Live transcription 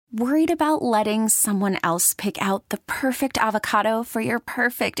Worried about letting someone else pick out the perfect avocado for your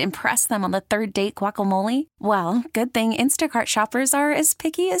perfect impress them on the third date guacamole? Well, good thing Instacart shoppers are as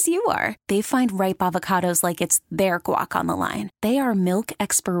picky as you are. They find ripe avocados like it's their guac on the line. They are milk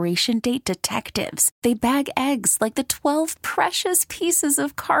expiration date detectives. They bag eggs like the 12 precious pieces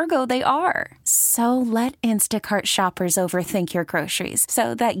of cargo they are. So let Instacart shoppers overthink your groceries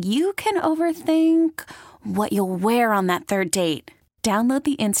so that you can overthink what you'll wear on that third date. Download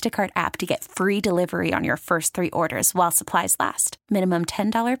the Instacart app to get free delivery on your first 3 orders while supplies last. Minimum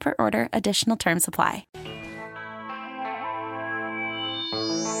 $10 per order. Additional terms apply.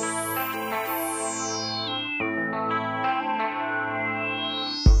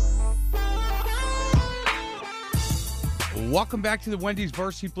 Welcome back to the Wendy's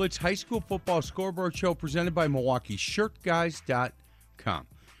Varsity Blitz High School Football Scoreboard Show presented by MilwaukeeShirtGuys.com.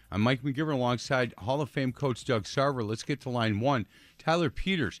 I'm Mike McGivern alongside Hall of Fame coach Doug Sarver. Let's get to line 1. Tyler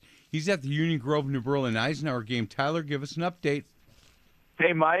Peters. He's at the Union Grove New Berlin Eisenhower game. Tyler, give us an update.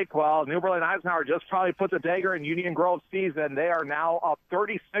 Hey, Mike. Well, New Berlin Eisenhower just probably put the dagger in Union Grove's season. They are now up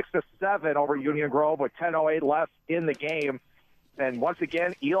 36-7 over Union Grove with 10:08 left in the game. And once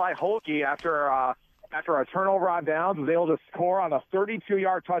again, Eli Holke, after a turnover on downs, was able to score on a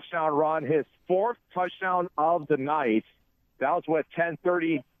 32-yard touchdown run, his 4th touchdown of the night. That was with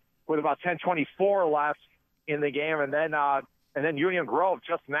about 10:24 left in the game, and then Union Grove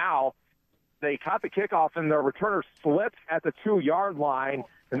just now, they caught the kickoff and the returner slipped at the 2-yard line,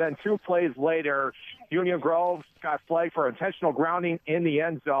 and then 2 plays later, Union Grove got flagged for intentional grounding in the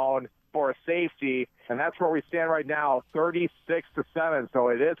end zone for a safety, and that's where we stand right now, 36-7. So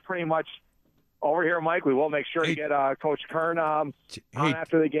it is pretty much over here, Mike. We will make sure to get Coach Kern on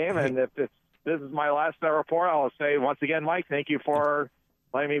after the game, and if this is my last report, I will say once again, Mike, thank you for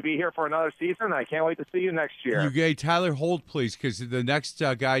letting me be here for another season. I can't wait to see you next year. Tyler, hold, please, because the next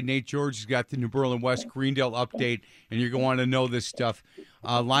guy, Nate George, has got the New Berlin West Greendale update, and you're going to want to know this stuff.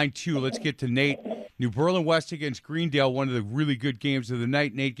 Line 2, let's get to Nate. New Berlin West against Greendale, one of the really good games of the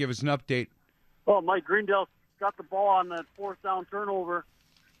night. Nate, give us an update. Well, Mike, Greendale got the ball on that 4th down turnover,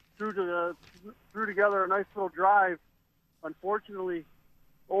 threw together a nice little drive. Unfortunately,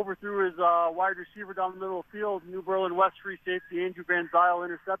 overthrew his wide receiver down the middle of the field. New Berlin West free safety Andrew Van Zyl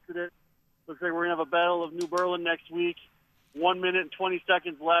intercepted it. Looks like we're going to have a battle of New Berlin next week. 1 minute and 20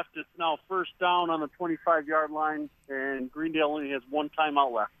 seconds left. It's now 1st down on the 25-yard line, and Greendale only has 1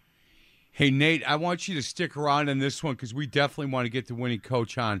 timeout left. Hey, Nate, I want you to stick around on this one because we definitely want to get the winning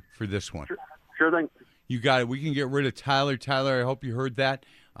coach on for this one. Sure thing. You got it. We can get rid of Tyler. Tyler, I hope you heard that.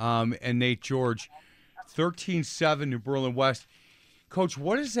 And Nate George. 13-7, New Berlin West. Coach,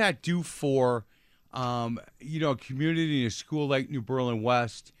 what does that do for, a community in a school like New Berlin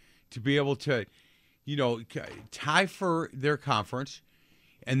West to be able to, tie for their conference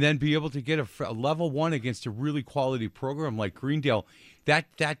and then be able to get a level 1 against a really quality program like Greendale?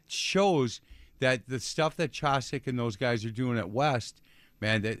 That shows that the stuff that Chosick and those guys are doing at West,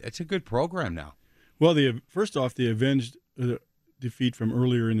 man, it's a good program now. Well, first off, they avenged the defeat from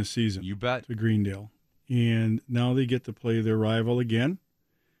earlier in the season. You bet. To Greendale. And now they get to play their rival again,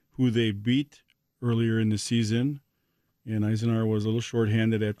 who they beat earlier in the season. And Eisenhower was a little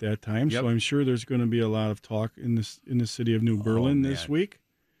shorthanded at that time. Yep. So I'm sure there's going to be a lot of talk in the city of New Berlin this week.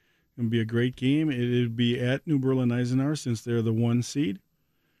 It'll be a great game. It'll be at New Berlin Eisenhower since they're the 1 seed.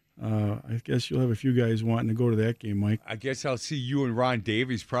 I guess you'll have a few guys wanting to go to that game, Mike. I guess I'll see you and Ron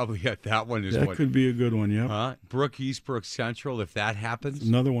Davies probably at that one as well. That could be a good one, yeah. Brook East, Brook Central, if that happens. It's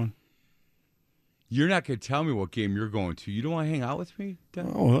another one. You're not going to tell me what game you're going to. You don't want to hang out with me,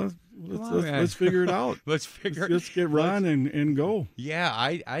 Doug? Oh, let's figure it out. Let's get Ron and go. Yeah,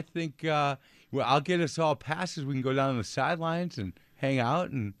 I think I'll get us all passes. We can go down on the sidelines and hang out.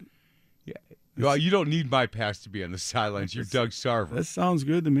 And well, you don't need my pass to be on the sidelines. You're Doug Sarver. That sounds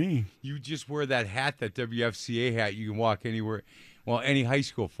good to me. You just wear that hat, that WFCA hat. You can walk anywhere. Well, any high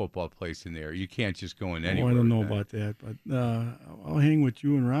school football place in there. You can't just go in anywhere. I don't know about that, but I'll hang with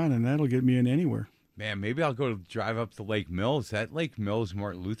you and Ron, and that'll get me in anywhere. Man, maybe I'll drive up to Lake Mills. That Lake Mills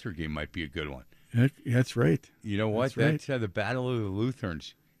Martin Luther game might be a good one. That's right. You know what? That's the Battle of the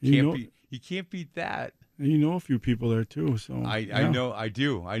Lutherans. You can't beat that. And you know a few people there too. So I know I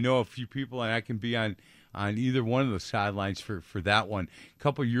do. I know a few people, and I can be on either one of the sidelines for that one. A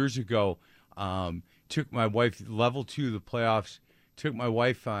couple of years ago, took my wife level 2 of the playoffs. Took my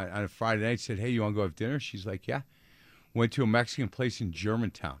wife on a Friday night. Said, "Hey, you want to go have dinner?" She's like, "Yeah." Went to a Mexican place in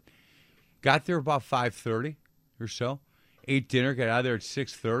Germantown. Got there about 5:30 or so. Ate dinner. Got out of there at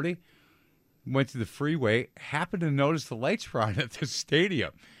 6:30. Went to the freeway. Happened to notice the lights were on at the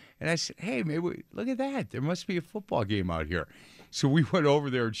stadium. And I said, "Hey, look at that. There must be a football game out here." So we went over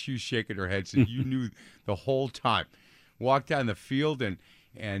there, and she was shaking her head, and you knew the whole time. Walked down the field, and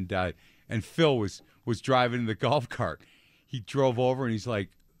Phil was driving the golf cart. He drove over, and he's like,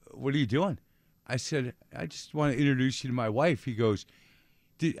 "What are you doing?" I said, "I just want to introduce you to my wife." He goes,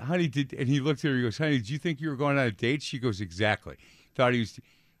 "Honey, and he looked at her. He goes, "Honey, did you think you were going on a date?" She goes, "Exactly." Thought he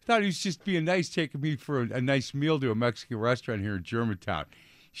was just being nice, taking me for a nice meal to a Mexican restaurant here in Germantown.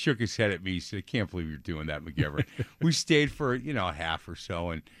 Shook his head at me. He said, "I can't believe you're doing that, McGivern." We stayed for a half or so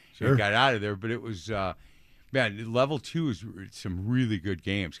and got out of there. But it was, man, level 2 is some really good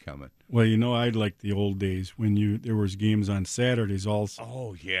games coming. Well, I'd like the old days when there was games on Saturdays also.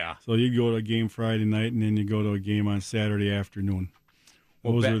 Oh yeah. So you go to a game Friday night and then you go to a game on Saturday afternoon.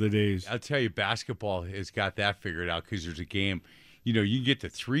 Those were the days. I'll tell you, basketball has got that figured out because there's a game. You can get to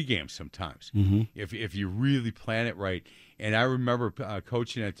 3 games sometimes if you really plan it right. And I remember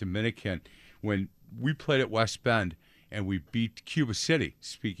coaching at Dominican when we played at West Bend and we beat Cuba City.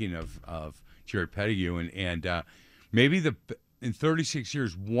 Speaking of Jared Pettigrew, and maybe in 36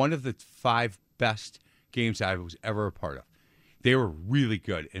 years, one of the 5 best games I was ever a part of. They were really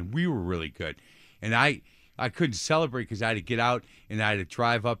good, and we were really good. And I couldn't celebrate because I had to get out and I had to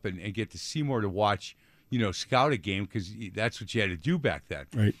drive up and get to Seymour to watch, scout a game because that's what you had to do back then.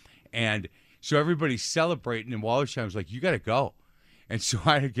 Right. And so everybody's celebrating, and Wallersheim was like, "You got to go." And so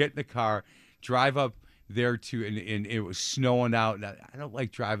I had to get in the car, drive up there and it was snowing out. And I don't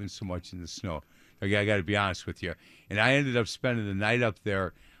like driving so much in the snow. I got to be honest with you. And I ended up spending the night up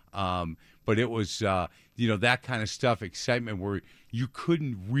there. But it was, that kind of stuff, excitement where you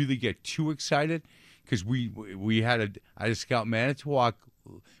couldn't really get too excited because I had a scout Manitowoc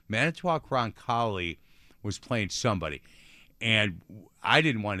Roncalli was playing somebody. And I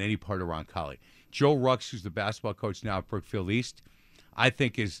didn't want any part of Roncalli. Joe Rux, who's the basketball coach now at Brookfield East, I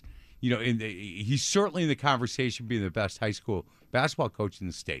think is, he's certainly in the conversation being the best high school basketball coach in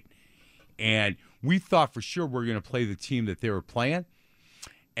the state. And we thought for sure we were going to play the team that they were playing.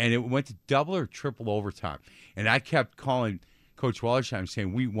 And it went to double or triple overtime. And I kept calling Coach Wallersheim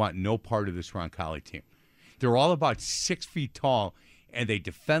saying, "We want no part of this Roncalli team. They're all about 6 feet tall, and they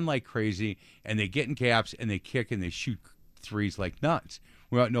defend like crazy, and they get in gaps, and they kick, and they shoot threes like nuts.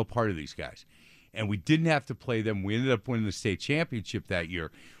 We want no part of these guys." And we didn't have to play them. We ended up winning the state championship that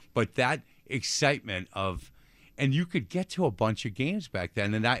year. But that excitement and you could get to a bunch of games back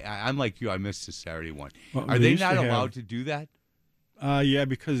then. And I'm like you, I missed the Saturday one. Well, Are they not allowed to do that? Yeah,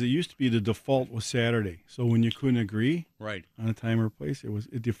 because it used to be the default was Saturday. So when you couldn't agree right on a time or place,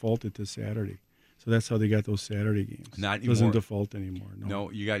 it defaulted to Saturday. So that's how they got those Saturday games. Not anymore. It doesn't default anymore. No,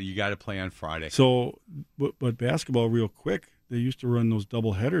 you got to play on Friday. So, but basketball, real quick, they used to run those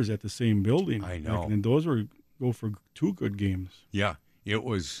double headers at the same building. I know. And those go for 2 good games. Yeah, it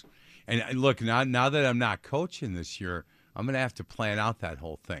was. And look, now that I'm not coaching this year, I'm going to have to plan out that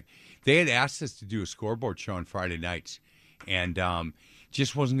whole thing. They had asked us to do a scoreboard show on Friday nights, and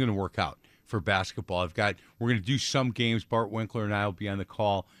just wasn't going to work out for basketball. We're going to do some games. Bart Winkler and I will be on the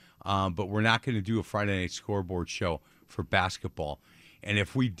call, but we're not going to do a Friday night scoreboard show for basketball. And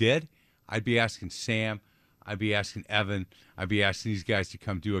if we did, I'd be asking Sam, I'd be asking Evan, I'd be asking these guys to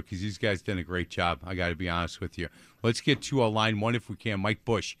come do it because these guys done a great job. I got to be honest with you. Let's get to line 1 if we can. Mike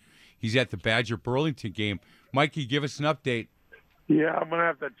Bush. He's at the Badger Burlington game. Mikey, give us an update. Yeah, I'm going to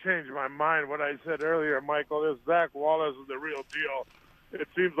have to change my mind. What I said earlier, Michael, this Zach Wallace is the real deal. It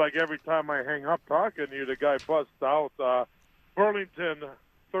seems like every time I hang up talking to you, the guy busts out. Burlington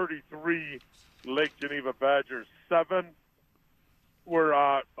 33, Lake Geneva Badgers 7.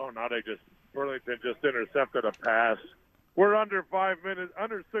 Burlington just intercepted a pass. We're under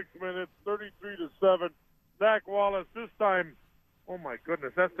 6 minutes, 33-7. Zach Wallace this time. Oh, my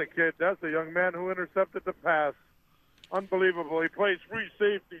goodness, that's the kid. That's the young man who intercepted the pass. Unbelievable. He plays free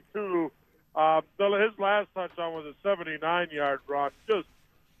safety, too. His last touchdown was a 79-yard run.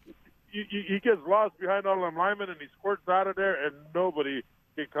 He gets lost behind all them linemen, and he squirts out of there, and nobody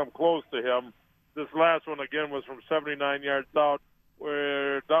can come close to him. This last one, again, was from 79 yards out.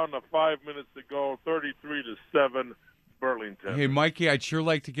 We're down to 5 minutes to go, 33-7, Burlington. Hey, Mikey, I'd sure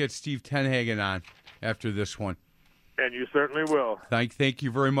like to get Steve Tenhagen on after this one. And you certainly will. Thank you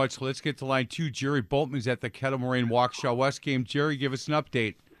very much. Let's get to line 2. Jerry Boltman's at the Kettle Moraine Waukesha West game. Jerry, give us an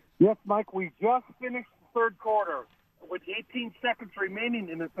update. Yes, Mike, we just finished the third quarter. With 18 seconds remaining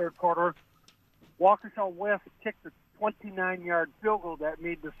in the third quarter, Waukesha West kicked a 29-yard field goal that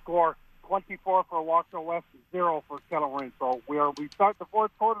made the score 24 for Waukesha West, 0 for Kettle Moraine. So we start the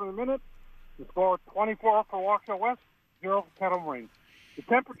fourth quarter in a minute. The score 24 for Waukesha West, 0 for Kettle Moraine. The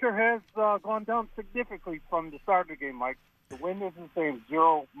temperature has gone down significantly from the start of the game, Mike. The wind is the same,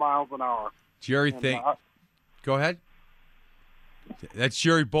 0 miles an hour. Jerry, go ahead. That's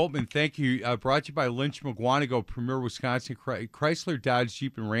Jerry Boltman. Thank you. Brought to you by Lynch McGuanago, Premier Wisconsin Chrysler, Dodge,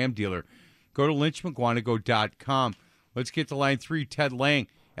 Jeep, and Ram dealer. Go to lynchmcguanago.com. Let's get to line 3, Ted Lang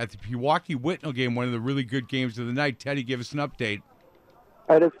at the Pewaukee-Whitnall game, one of the really good games of the night. Teddy, give us an update.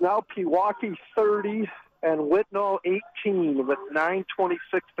 And it's now Pewaukee 30 and Whitnall 18 with 9:26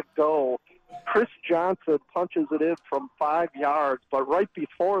 to go. Chris Johnson punches it in from 5 yards, but right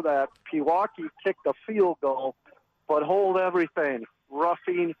before that, Pewaukee kicked a field goal, but hold everything.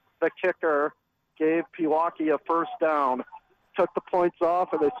 Roughing the kicker gave Pewaukee a first down, took the points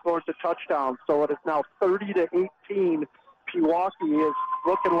off, and they scored the touchdown. So it is now 30-18. Pewaukee is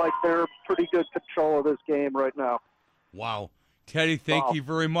looking like they're pretty good control of this game right now. Wow. Teddy, thank you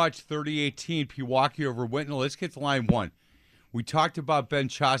very much. 30-18, Pewaukee over Whitnall. Let's get to line 1. We talked about Ben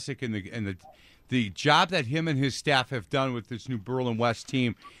Chosick and the job that him and his staff have done with this New Berlin West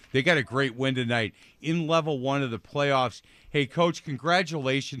team. They got a great win tonight in level 1 of the playoffs. Hey, Coach,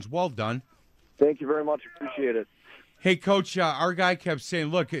 congratulations. Well done. Thank you very much. Appreciate it. Hey, Coach, our guy kept saying,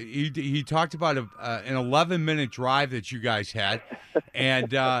 look, he talked about an 11-minute drive that you guys had.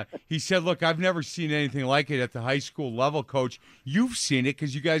 And he said, look, I've never seen anything like it at the high school level, Coach. You've seen it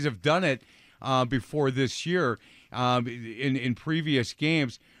because you guys have done it before this year in previous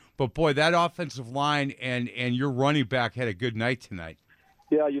games. But, boy, that offensive line and your running back had a good night tonight.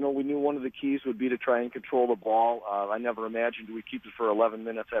 Yeah, we knew one of the keys would be to try and control the ball. I never imagined we'd keep it for 11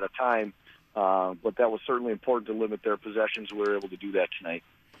 minutes at a time. But that was certainly important to limit their possessions. We were able to do that tonight.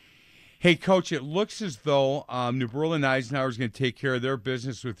 Hey, Coach, it looks as though New Berlin Eisenhower is going to take care of their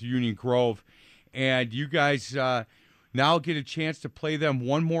business with Union Grove. And you guys now get a chance to play them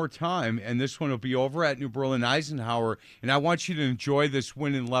one more time. And this one will be over at New Berlin Eisenhower. And I want you to enjoy this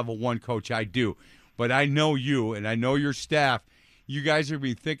win in level 1, Coach. I do. But I know you and I know your staff. You guys are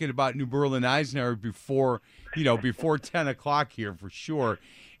going to be thinking about New Berlin Eisenhower before 10 o'clock here for sure.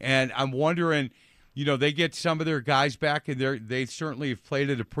 And I'm wondering, they get some of their guys back, and they certainly have played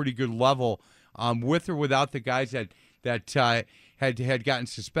at a pretty good level, with or without the guys that had gotten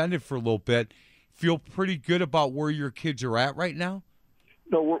suspended for a little bit. Feel pretty good about where your kids are at right now?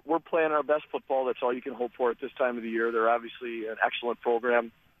 No, we're playing our best football. That's all you can hope for at this time of the year. They're obviously an excellent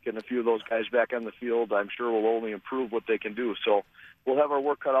program. Getting a few of those guys back on the field, I'm sure will only improve what they can do. So we'll have our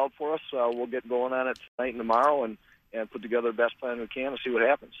work cut out for us. We'll get going on it tonight and tomorrow, and put together the best plan we can and see what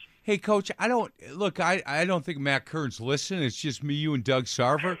happens. Hey, Coach, I don't think Matt Kern's listening. It's just me, you, and Doug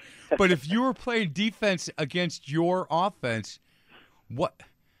Sarver. But if you were playing defense against your offense,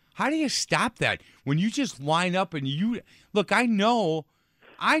 how do you stop that? When you just line up and I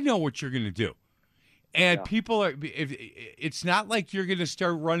know what you're going to do. And people it's not like you're going to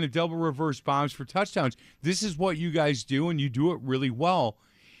start running double reverse bombs for touchdowns. This is what you guys do, and you do it really well.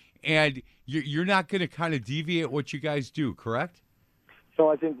 And you're not going to kind of deviate what you guys do, correct? So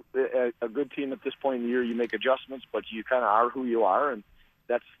I think a good team at this point in the year, you make adjustments, but you kind of are who you are, and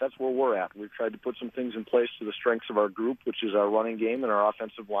that's where we're at. We've tried to put some things in place to the strengths of our group, which is our running game and our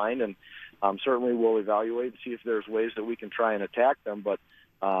offensive line, and certainly we'll evaluate and see if there's ways that we can try and attack them. But,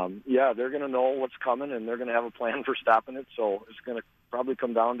 they're going to know what's coming, and they're going to have a plan for stopping it, so it's going to probably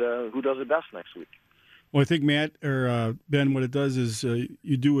come down to who does it best next week. Well, I think, Matt, or Ben, what it does is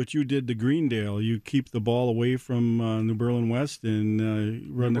you do what you did to Greendale. You keep the ball away from New Berlin West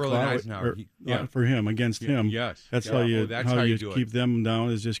and run the clock for him, against him. Yes. That's how you keep them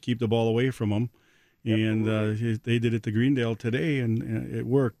down, is just keep the ball away from them. And they did it to Greendale today, and it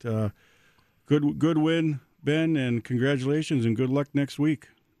worked. Good win, Ben, and congratulations, and good luck next week.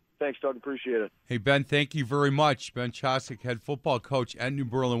 Thanks, Doug. Appreciate it. Hey, Ben, thank you very much. Ben Chosick, head football coach at New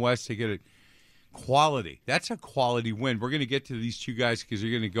Berlin West, to get it. Quality. That's a quality win. We're going to get to these two guys because they're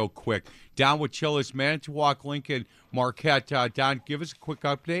going to go quick. Don Wachillis, Manitowoc, Lincoln, Marquette. Don, give us a quick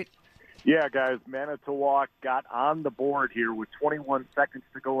update. Yeah, guys, Manitowoc got on the board here with 21 seconds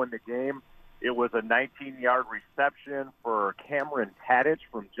to go in the game. It was a 19-yard reception for Cameron Tadich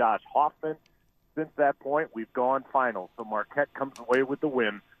from Josh Hoffman. Since that point, we've gone final. So Marquette comes away with the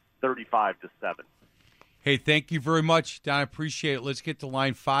win, 35-7. Hey, thank you very much, Don. I appreciate it. Let's get to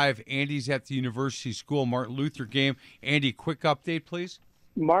line 5. Andy's at the University School Martin Luther game. Andy, quick update, please.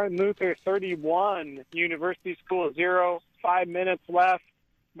 Martin Luther 31, University School 0, 5 minutes left.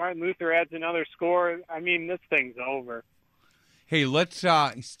 Martin Luther adds another score. I mean, this thing's over. Hey, let's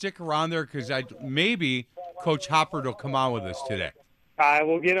stick around there because maybe Coach Hoppert will come on with us today. I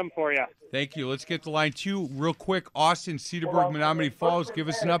will get him for you. Thank you. Let's get to line 2 real quick. Austin, Cedarburg, Menominee Falls. Give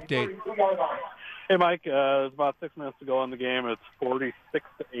us an update. Hey, Mike. It's about 6 minutes to go in the game. It's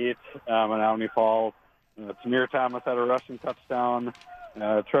 46-8, Menominee Falls. Tamir Thomas had a rushing touchdown.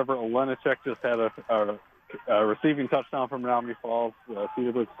 Trevor Olenicek just had a receiving touchdown from Menominee Falls.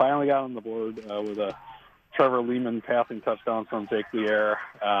 Cedar Blitz finally got on the board with a Trevor Lehman passing touchdown from Jake Lier.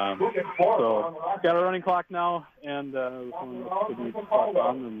 So got a running clock now, and this one looks to be spot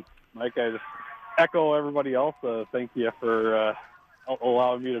on. And Mike, I just echo everybody else. Thank you for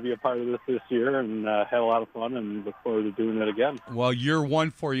allowing me to be a part of this year, and had a lot of fun, and look forward to doing it again. Well, year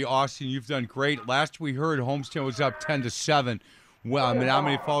one for you, Austin. You've done great. Last we heard, Homestead was up 10-7. Well,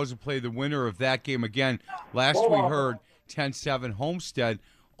 Menominee Falls will play the winner of that game again. Last we heard, 10-7 Homestead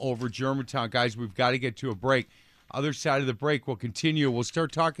over Germantown. Guys, we've got to get to a break. Other side of the break, we'll continue. We'll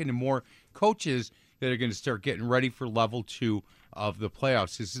start talking to more coaches that are going to start getting ready for level 2 of the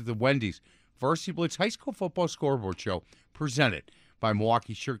playoffs. This is the Wendy's Varsity Blitz High School Football Scoreboard Show, presented by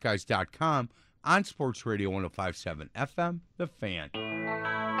MilwaukeeShirtGuys.com on Sports Radio 105.7 FM, The Fan.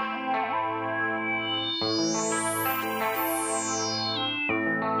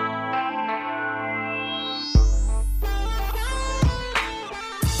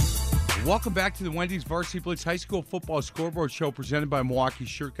 Welcome back to the Wendy's Varsity Blitz High School Football Scoreboard Show, presented by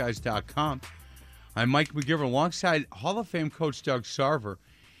MilwaukeeShirtGuys.com. I'm Mike McGivern alongside Hall of Fame coach Doug Sarver.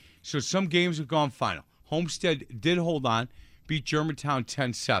 So some games have gone final. Homestead did hold on, beat Germantown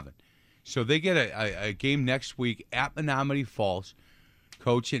 10-7. So they get a game next week at Menominee Falls,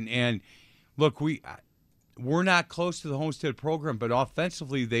 coach. And look, we're not close to the Homestead program, but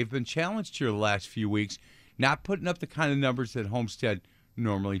offensively they've been challenged here the last few weeks, not putting up the kind of numbers that Homestead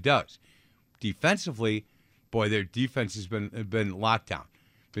normally does. Defensively, boy, their defense has been locked down,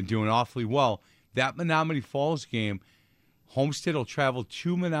 been doing awfully well. That Menominee Falls game, Homestead will travel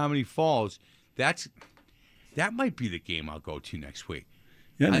to Menominee Falls. That might be the game I'll go to next week.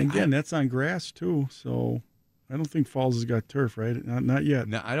 Yeah, and again, that's on grass too, so I don't think Falls has got turf, right? Not yet.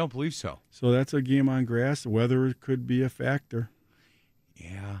 No, I don't believe so. So that's a game on grass. The weather could be a factor.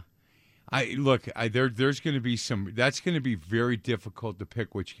 Yeah. There's going to be some. That's going to be very difficult to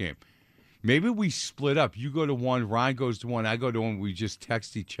pick which game. Maybe we split up. You go to one, Ron goes to one, I go to one. We just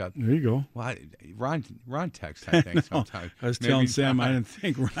text each other. There you go. Well, Ron texts, I think, sometimes. I was telling Sam I didn't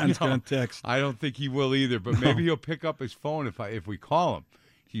think Ron's going to text. I don't think he will either, but maybe he'll pick up his phone if we call him.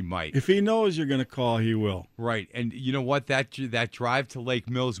 He might. If he knows you're going to call, he will. Right, and you know what? That drive to Lake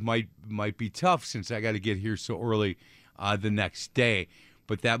Mills might be tough since I got to get here so early the next day.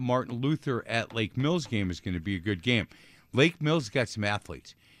 But that Martin Luther at Lake Mills game is going to be a good game. Lake Mills got some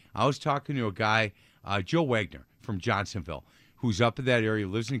athletes. I was talking to a guy, Joe Wagner from Johnsonville, who's up in that area,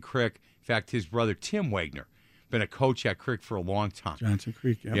 lives in Crick. In fact, his brother, Tim Wagner, been a coach at Crick for a long time. Johnson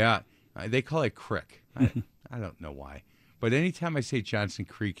Creek, yeah. Yeah, they call it Crick. I don't know why. But anytime I say Johnson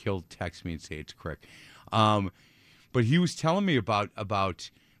Creek, he'll text me and say it's Crick. But he was telling me about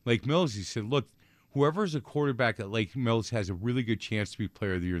Lake Mills. He said, look, whoever's a quarterback at Lake Mills has a really good chance to be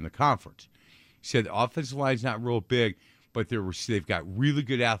player of the year in the conference. He said the offensive line's not real big, but they've got really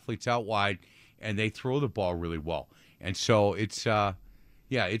good athletes out wide, and they throw the ball really well. And so it's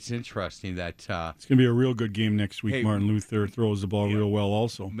interesting that it's going to be a real good game next week. Hey, Martin Luther throws the ball real well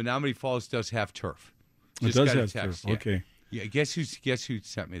also. Menominee Falls does have turf. It does have turf. Yeah. Okay. Yeah, guess who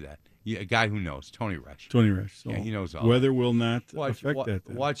sent me that? Yeah, a guy who knows, Tony Resch. So yeah, he knows all weather that. Will not affect that.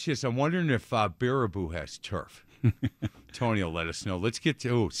 Then. Watch this. I'm wondering if Baraboo has turf. Tony will let us know. Let's get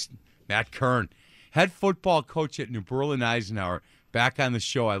to Matt Kern, head football coach at New Berlin Eisenhower, back on the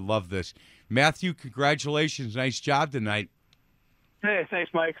show. I love this. Matthew, congratulations. Nice job tonight. Hey,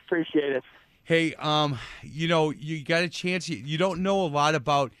 thanks, Mike. Appreciate it. Hey, you got a chance. You don't know a lot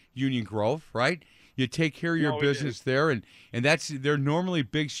about Union Grove, right? You take care of your business there, and they're normally a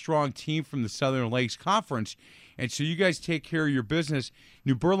big, strong team from the Southern Lakes Conference, and so you guys take care of your business.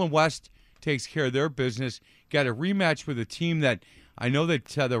 New Berlin West takes care of their business. Got a rematch with a team that I know that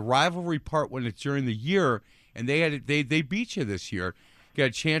the rivalry part when it's during the year, and they beat you this year. Got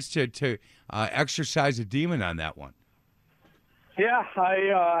a chance to exercise a demon on that one. Yeah,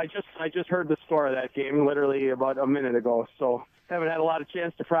 I just heard the score of that game literally about a minute ago, so haven't had a lot of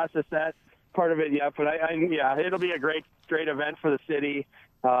chance to process that part of it yet, but it'll be a great event for the city.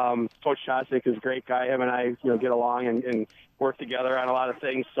 Coach Shostak is a great guy. Him and I, get along and work together on a lot of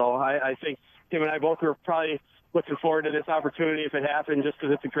things. So I think him and I both were probably looking forward to this opportunity if it happened, just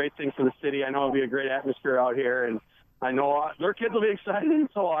because it's a great thing for the city. I know it'll be a great atmosphere out here, and I know their kids will be excited, and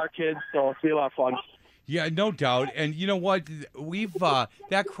so will our kids. So it'll be a lot of fun. Yeah, no doubt. And you know what? We've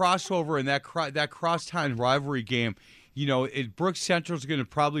that crossover and that crosstown rivalry game. Brook Central's going to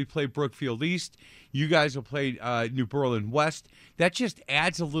probably play Brookfield East. You guys will play New Berlin West. That just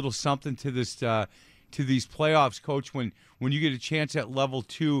adds a little something to this to these playoffs, Coach. When you get a chance at level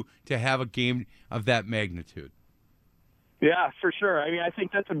 2 to have a game of that magnitude. Yeah, for sure. I mean, I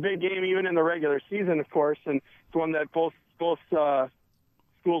think that's a big game even in the regular season, of course, and it's one that both schools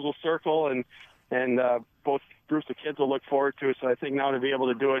will circle and both groups of kids will look forward to. So I think now to be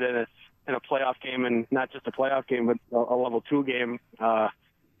able to do it in a playoff game, and not just a playoff game, but a level 2 game,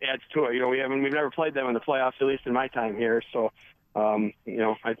 adds to it. You know, we've never played them in the playoffs, at least in my time here. So, you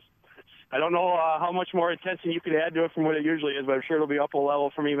know, I don't know how much more intensity you could add to it from what it usually is, but I'm sure it'll be up a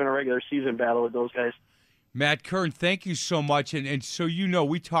level from even a regular season battle with those guys. Matt Kern, thank you so much. And so, you know,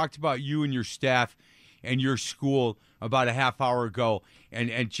 we talked about you and your staff and your school about a half hour ago,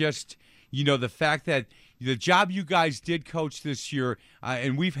 and just, you know, the fact that the job you guys did, Coach, this year,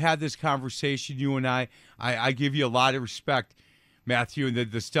 and we've had this conversation, you and I give you a lot of respect, Matthew, and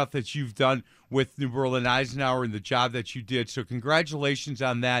the stuff that you've done with New Berlin Eisenhower and the job that you did. So congratulations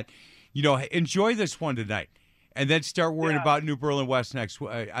on that. You know, enjoy this one tonight, and then start worrying about New Berlin West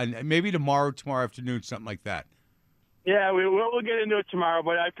maybe tomorrow afternoon, something like that. Yeah, we'll get into it tomorrow,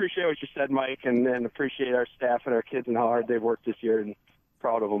 but I appreciate what you said, Mike, and appreciate our staff and our kids and how hard they've worked this year, and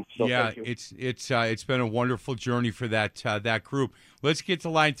proud of them. So yeah, thank you. It's been a wonderful journey for that group. Let's get to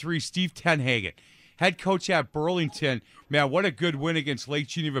line 3, Steve Tenhagen, head coach at Burlington. Man, what a good win against Lake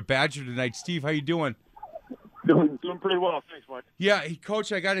Geneva Badger tonight. Steve, how you doing? Doing pretty well, thanks, Mike. Yeah,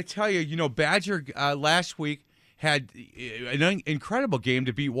 Coach, I got to tell you, you know, Badger last week had an incredible game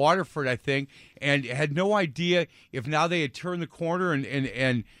to beat Waterford, I think, and had no idea if now they had turned the corner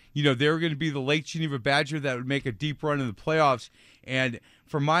and you know, they were going to be the Lake Geneva Badger that would make a deep run in the playoffs. And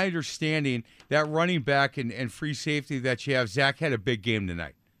from my understanding, that running back and free safety that you have, Zach, had a big game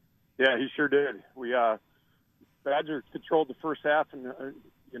tonight. Yeah, he sure did. Badger controlled the first half, and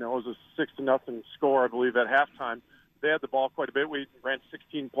you know, it was a 6-0 score, I believe, at halftime. They had the ball quite a bit. We ran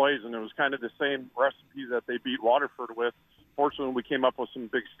 16 plays, and it was kind of the same recipe that they beat Waterford with. Fortunately, we came up with some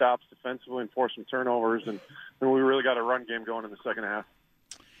big stops defensively and forced some turnovers, and then we really got a run game going in the second half.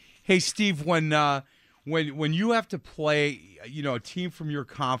 Hey, Steve, when you have to play, you know, a team from your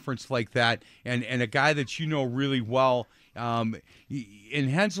conference like that, and a guy that you know really well, in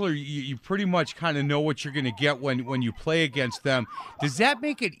Hensler, you pretty much kind of know what you're going to get when you play against them. Does that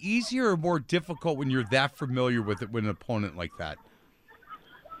make it easier or more difficult when you're that familiar with it with an opponent like that?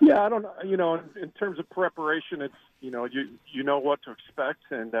 Yeah, I don't know. You know, in terms of preparation, it's, you know, you know what to expect,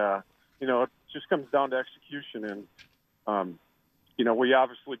 and you know, it just comes down to execution. And you know, we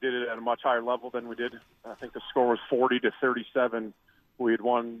obviously did it at a much higher level than we did. I think the score was 40-37. We had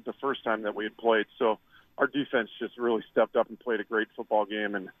won the first time that we had played. So our defense just really stepped up and played a great football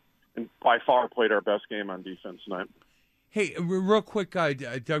game, and by far played our best game on defense tonight. Hey, real quick,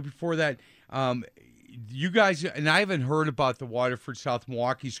 Doug, before that, you guys, and I haven't heard about the Waterford-South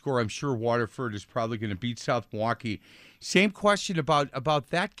Milwaukee score. I'm sure Waterford is probably going to beat South Milwaukee. Same question about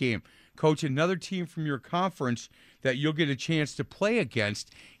that game. Coach, another team from your conference that you'll get a chance to play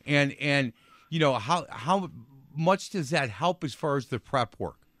against, and you know, how much does that help as far as the prep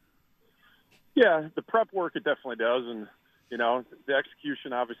work? Yeah, the prep work, it definitely does, and you know, the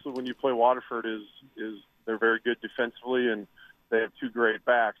execution, obviously, when you play Waterford is they're very good defensively, and they have 2 great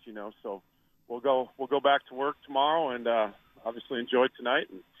backs, you know, so we'll go back to work tomorrow and obviously enjoy tonight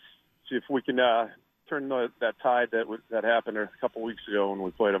and see if we can turn that tide that happened a couple weeks ago when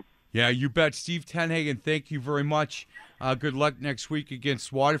we played them. Yeah, you bet. Steve Tenhagen, thank you very much. Good luck next week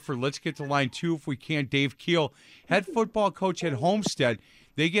against Waterford. Let's get to line 2 if we can. Dave Keel, head football coach at Homestead.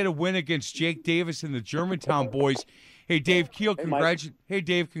 They get a win against Jake Davis and the Germantown boys. Hey, Dave Keel,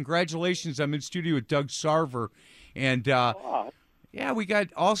 congratulations. I'm in studio with Doug Sarver. And, yeah, we got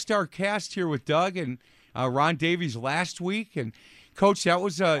all-star cast here with Doug and Ron Davies last week. And, Coach, that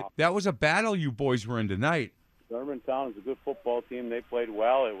was a battle you boys were in tonight. Germantown is a good football team. They played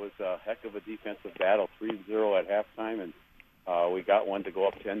well. It was a heck of a defensive battle, 3-0 at halftime, and we got one to go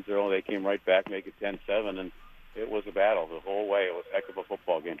up 10-0. They came right back, make it 10-7, and it was a battle the whole way. It was a heck of a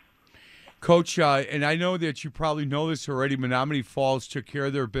football game. Coach, and I know that you probably know this already, Menominee Falls took care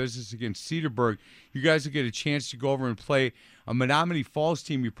of their business against Cedarburg. You guys will get a chance to go over and play a Menominee Falls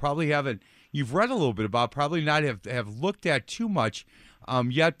team you probably haven't – you've read a little bit about, probably not have looked at too much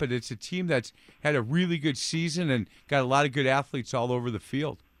yet, but it's a team that's had a really good season and got a lot of good athletes all over the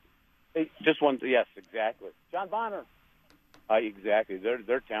field. Hey, just one – yes, exactly. John Bonner. Exactly.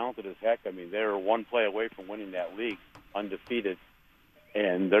 They're talented as heck. I mean, they're one play away from winning that league, undefeated.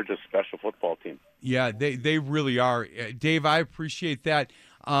 And they're just a special football team. Yeah, they really are. Dave, I appreciate that.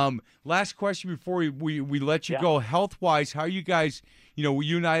 Last question before we let you go. Health-wise, how are you guys, you know,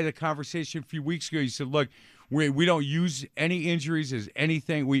 you and I had a conversation a few weeks ago. You said, look, we don't use any injuries as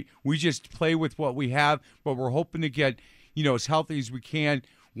anything. We just play with what we have, but we're hoping to get, you know, as healthy as we can.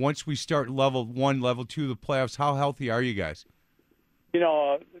 once we start level 1, level 2 of the playoffs? How healthy are you guys? Hit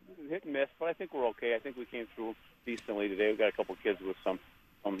and miss, but I think we're okay. I think we came through decently today. We've got a couple kids with some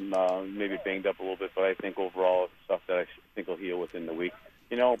maybe banged up a little bit, but I think overall it's stuff that I think will heal within the week.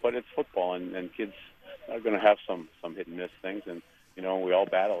 But it's football, and kids are going to have some hit and miss things, and we all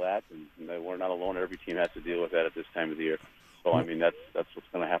battle that, and we're not alone. Every team has to deal with that at this time of the year. So I mean, that's what's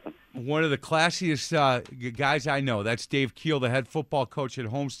going to happen. One of the classiest guys I know. That's Dave Keel, the head football coach at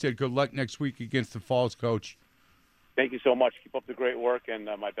Homestead. Good luck next week against the Falls, Coach. Thank you so much. Keep up the great work, and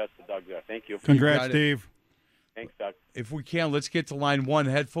my best to Doug there. Thank you. Congrats, Dave. Thanks, Doug. If we can, let's get to line 1.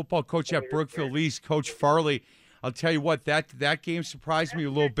 Head football coach at Brookfield East, Coach Farley. I'll tell you what, that game surprised me a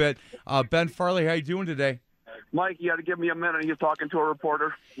little bit. Ben Farley, how you doing today? Mike, you got to give me a minute. He's talking to a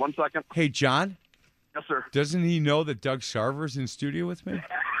reporter. 1 second. Hey, John? Yes, sir. Doesn't he know that Doug Sarver's in studio with me?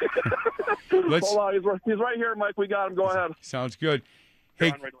 Hold on. He's right here, Mike. We got him. Go ahead. Sounds good.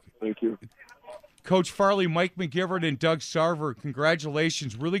 Hey, thank you. Coach Farley, Mike McGivern, and Doug Sarver,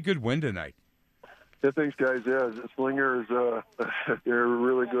 congratulations. Really good win tonight. Yeah, thanks, guys. Yeah, Slinger is they're a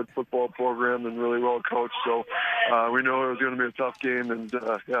really good football program and really well coached. So we know it was going to be a tough game, and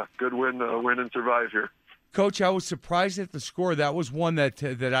good win and survive here. Coach, I was surprised at the score. That was one that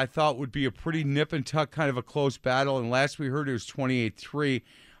I thought would be a pretty nip and tuck kind of a close battle. And last we heard it was 28-3.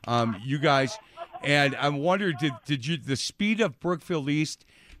 You guys, and I wonder, did you the speed of Brookfield East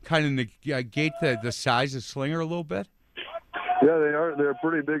kind of negate the size of Slinger a little bit? Yeah, they are. They're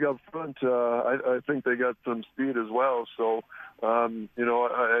pretty big up front. I think they got some speed as well. So,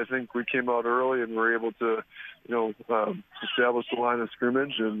 I think we came out early and were able to, establish the line of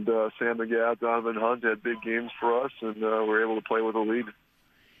scrimmage. And Sam McGath, Donovan Hunt had big games for us, and we're able to play with a lead.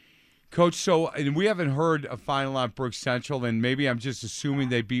 Coach, and we haven't heard a final on Brook Central, and maybe I'm just assuming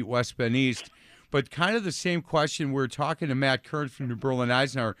they beat West Bend East, but kind of the same question. We were talking to Matt Kern from New Berlin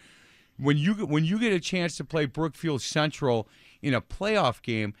Eisenhower. When you get a chance to play Brookfield Central in a playoff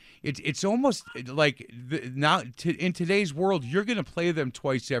game, it's almost like in today's world, you're going to play them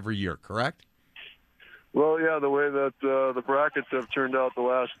twice every year, correct? Well, yeah, the way that the brackets have turned out the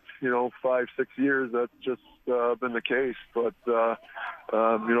last 5-6 years, that's just been the case. But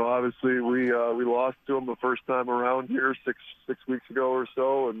obviously we lost to them the first time around here six weeks ago or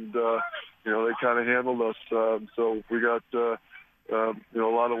so, and they kind of handled us. So we got a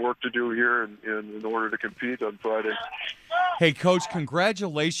lot of work to do here in order to compete on Friday. Hey, Coach,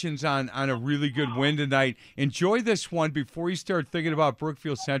 congratulations on a really good win tonight. Enjoy this one before you start thinking about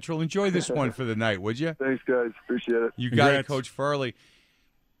Brookfield Central. Enjoy this one for the night, would you? Thanks, guys. Appreciate it. You got it, Coach Farley.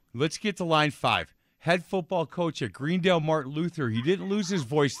 Let's get to line 5. Head football coach at Greendale Martin Luther. He didn't lose his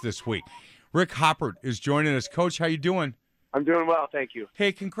voice this week. Rick Hoppert is joining us. Coach, how you doing? I'm doing well, thank you.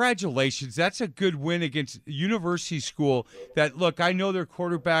 Hey, congratulations. That's a good win against University School. Look, I know their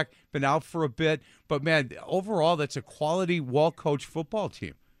quarterback been out for a bit, but, man, overall, that's a quality, well-coached football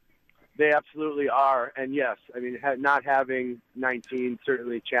team. They absolutely are. And, yes, I mean, not having 19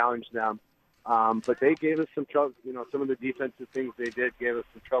 certainly challenged them. But they gave us some trouble. Some of the defensive things they did gave us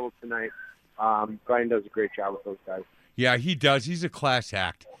some trouble tonight. Brian does a great job with those guys. Yeah, he does. He's a class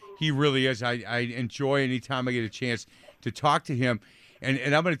act. He really is. I enjoy any time I get a chance to talk to him.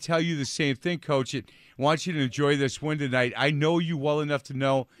 And I'm going to tell you the same thing, Coach. I want you to enjoy this win tonight. I know you well enough to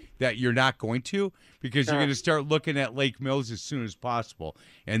know that you're not going to, because you're going to start looking at Lake Mills as soon as possible.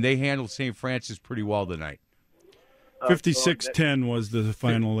 And they handled St. Francis pretty well tonight. 56-10 was the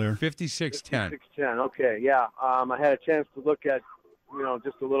final there. 56-10. 56-10, okay, yeah. I had a chance to look at,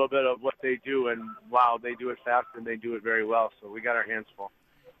 just a little bit of what they do, and, wow, they do it fast and they do it very well. So we got our hands full.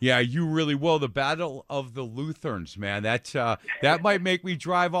 Yeah, you really will. The Battle of the Lutherans, man. That might make me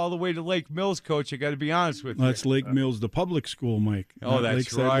drive all the way to Lake Mills, Coach. I got to be honest with you. That's Lake Mills, the public school, Mike. Oh, that's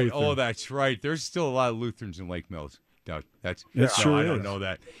Lakeside right. Lutheran. Oh, that's right. There's still a lot of Lutherans in Lake Mills, Doug. I don't know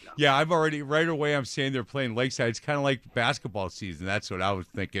that. Yeah, right away I'm saying they're playing Lakeside. It's kind of like basketball season. That's what I was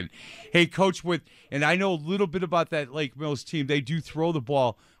thinking. Hey, Coach, and I know a little bit about that Lake Mills team. They do throw the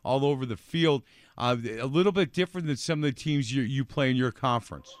ball all over the field. A little bit different than some of the teams you play in your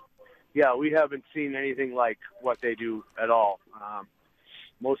conference. Yeah, we haven't seen anything like what they do at all.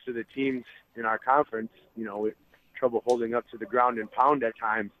 Most of the teams in our conference, with trouble holding up to the ground and pound at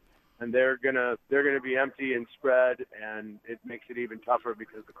times, and they're gonna be empty and spread, and it makes it even tougher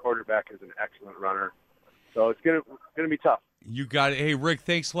because the quarterback is an excellent runner. So it's gonna be tough. You got it. Hey, Rick,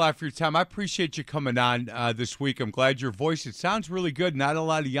 thanks a lot for your time. I appreciate you coming on this week. I'm glad your voice, it sounds really good. Not a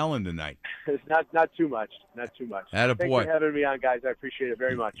lot of yelling tonight. It's not too much. Not too much. Attaboy. Thanks for having me on, guys. I appreciate it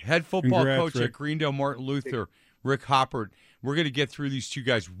very much. Head football coach Rick. at Greendale Martin Luther, Rick Hoppert. We're going to get through these two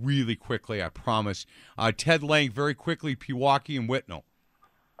guys really quickly, I promise. Ted Lang, very quickly, Pewaukee and Whitnall.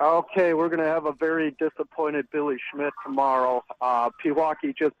 Okay, we're going to have a very disappointed Billy Schmidt tomorrow.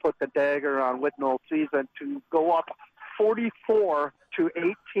 Pewaukee just put the dagger on Whitnall's season to go up 44-18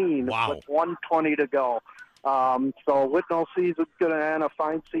 with 1:20 to go. So Whitnall's season's going to end a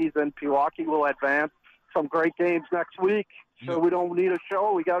fine season. Pewaukee will advance. Some great games next week. So we don't need a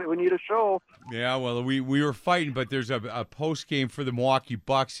show. We need a show. Yeah, well, we were fighting, but there's a post game for the Milwaukee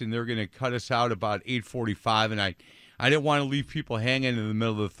Bucks, and they're going to cut us out about 8:45, and I didn't want to leave people hanging in the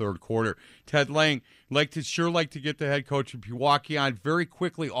middle of the third quarter. Ted Lang, like to get the head coach of Pewaukee on very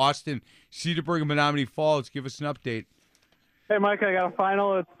quickly. Austin, Cedarburg and Menominee Falls, give us an update. Hey, Mike, I got a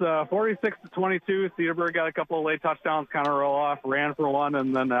final. It's 46-22. Cedarburg got a couple of late touchdowns, kind of roll off, ran for one,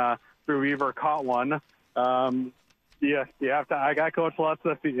 and then Drew Weaver caught one. Yeah, you have to. I got Coach Lutz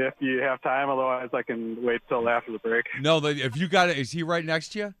if you have time. Otherwise, I can wait till after the break. No, if you got it, is he right next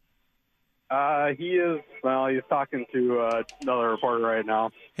to you? He is. Well, he's talking to another reporter right now.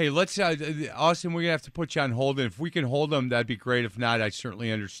 Hey, let's Austin. We're gonna have to put you on hold, and if we can hold him, that'd be great. If not, I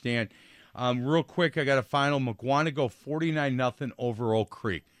certainly understand. Real quick, I got a final. Mukwonago 49-0 over Oak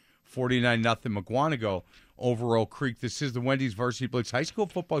Creek. 49-0 Mukwonago over Oak Creek. This is the Wendy's Varsity Blitz High School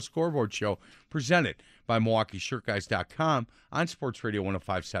Football Scoreboard Show presented by MilwaukeeShirtGuys.com on Sports Radio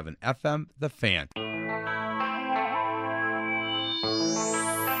 105.7 FM, The Fan.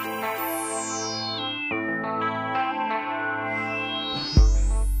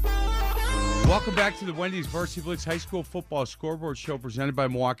 Welcome back to the Wendy's Varsity Blitz High School Football Scoreboard Show presented by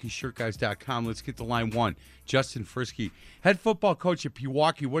MilwaukeeShirtGuys.com. Let's get to line one. Justin Frisky, head football coach at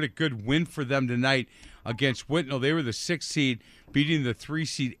Pewaukee. What a good win for them tonight against Whitnall. They were the 6th seed, beating the 3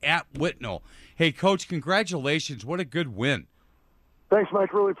 seed at Whitnall. Hey, Coach, congratulations. What a good win. Thanks,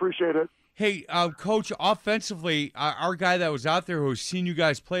 Mike. Really appreciate it. Hey, Coach, offensively, our guy that was out there who's seen you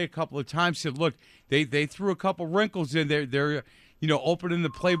guys play a couple of times said, look, they threw a couple wrinkles in there. They're opening the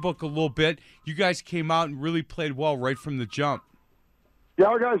playbook a little bit. You guys came out and really played well right from the jump. Yeah,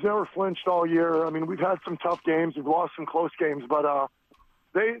 our guys never flinched all year. I mean, we've had some tough games. We've lost some close games, but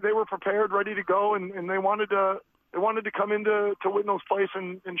they were prepared, ready to go, and they wanted to come into Whitnall's place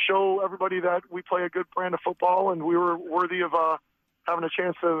and show everybody that we play a good brand of football, and we were worthy of having a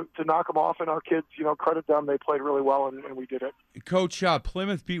chance to knock them off. And our kids, credit them. They played really well, and we did it. Coach,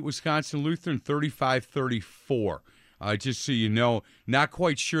 Plymouth beat Wisconsin Lutheran 35-34. Just so you know, not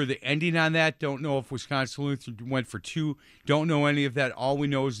quite sure the ending on that. Don't know if Wisconsin Lutheran went for 2. Don't know any of that. All we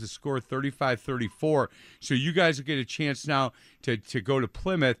know is the score 35-34. So you guys will get a chance now to go to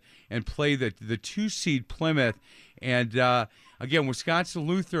Plymouth and play the 2 seed Plymouth. And, again, Wisconsin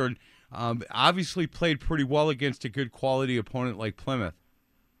Lutheran obviously played pretty well against a good quality opponent like Plymouth.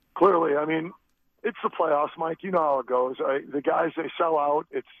 Clearly. I mean, it's the playoffs, Mike. You know how it goes. The guys, they sell out.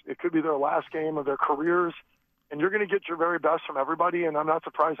 It could be their last game of their careers. And you're going to get your very best from everybody, and I'm not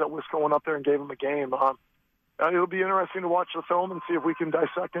surprised that Wisco went up there and gave them a game. It'll be interesting to watch the film and see if we can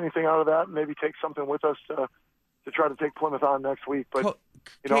dissect anything out of that and maybe take something with us to try to take Plymouth on next week. But,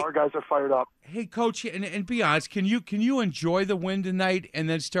 our guys are fired up. Hey, Coach, and be honest, can you enjoy the win tonight and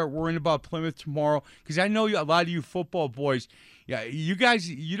then start worrying about Plymouth tomorrow? Because I know a lot of you football boys, you guys,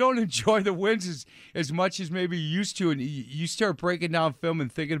 you don't enjoy the wins as much as maybe you used to, and you start breaking down film and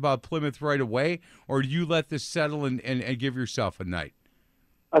thinking about Plymouth right away, or do you let this settle and give yourself a night?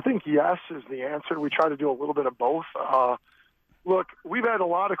 I think yes is the answer. We try to do a little bit of both. Look, we've had a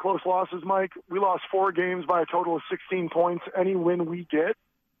lot of close losses, Mike. We lost 4 games by a total of 16 points. Any win we get,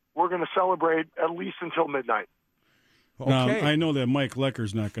 we're going to celebrate at least until midnight. Okay. Now, I know that Mike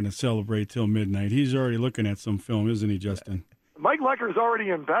Lecker's not going to celebrate till midnight. He's already looking at some film, isn't he, Justin? Mike Lecker's already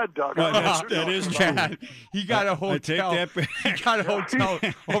in bed, Doug. That is true. He got a hotel. I take that back. He got a hotel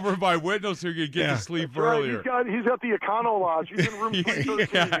over by Whitnall so he could get to sleep earlier. He's got the Econo Lodge. He's in room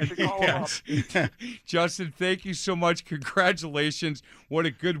 313. You should call him up. Justin, thank you so much. Congratulations. What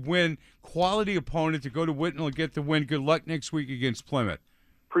a good win. Quality opponent to go to Whitnall and get the win. Good luck next week against Plymouth.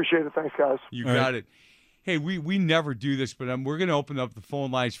 Appreciate it. Thanks, guys. You got it. Hey, we never do this, but we're going to open up the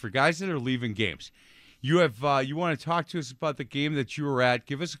phone lines for guys that are leaving games. You want to talk to us about the game that you were at,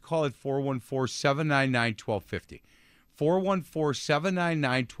 give us a call at 414-799-1250.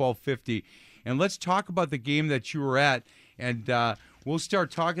 414-799-1250. And let's talk about the game that you were at, and we'll start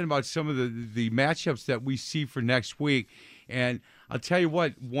talking about some of the matchups that we see for next week. And I'll tell you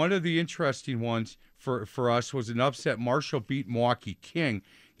what, one of the interesting ones for us was an upset. Marshall beat Milwaukee King.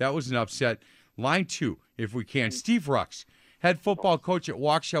 That was an upset. Line 2, if we can. Steve Rux, head football coach at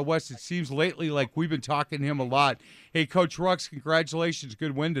Waukesha West. It seems lately like we've been talking to him a lot. Hey, Coach Rux, congratulations.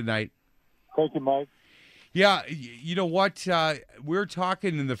 Good win tonight. Thank you, Mike. Yeah, you know what? We were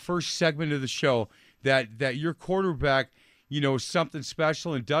talking in the first segment of the show that your quarterback, something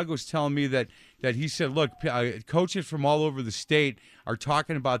special. And Doug was telling me that he said, look, coaches from all over the state are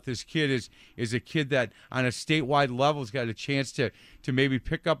talking about this kid is a kid that on a statewide level has got a chance to maybe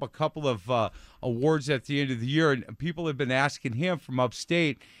pick up a couple of awards at the end of the year. And people have been asking him from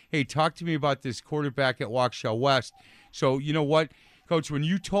upstate, hey, talk to me about this quarterback at Waukesha West. So you know what, Coach, when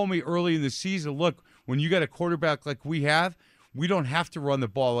you told me early in the season, look, when you got a quarterback like we have, we don't have to run the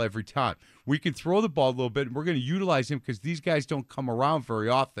ball every time. We can throw the ball a little bit, and we're going to utilize him because these guys don't come around very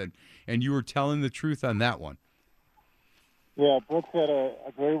often. And you were telling the truth on that one. Yeah, Brooks had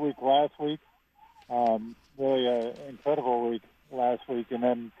a great week last week. Really an incredible week last week. And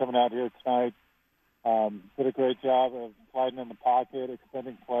then coming out here tonight, did a great job of sliding in the pocket,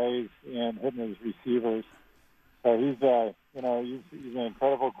 extending plays, and hitting his receivers. So he's an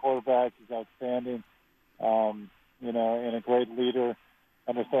incredible quarterback. He's outstanding. And a great leader,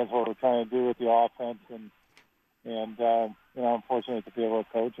 understands what we're trying to do with the offense, and I'm fortunate to be able to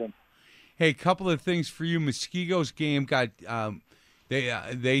coach him. Hey, a couple of things for you. Muskego's game got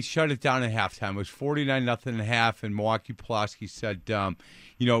they shut it down at halftime. It was 49-0 at half, and Milwaukee Pulaski said,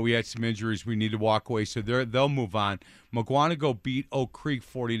 we had some injuries, we need to walk away, so they'll move on. McGuanago beat Oak Creek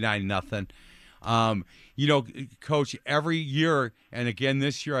 49-0. Coach, every year, and again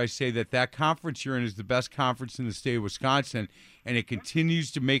this year, I say that conference you're in is the best conference in the state of Wisconsin, and it continues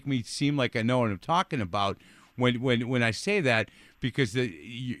to make me seem like I know what I'm talking about when I say that, because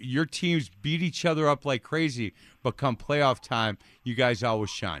your teams beat each other up like crazy, but come playoff time, you guys always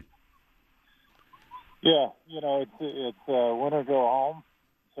shine. Yeah, it's win or go home,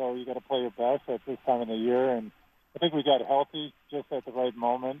 so you got to play your best at this time of the year, and I think we got healthy just at the right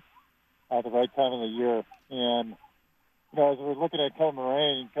moment. At the right time of the year. And, as we're looking at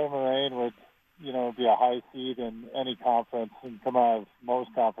Kettle-Moraine would, be a high seed in any conference and come out of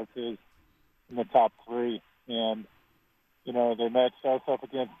most conferences in the top three. And, they matched us up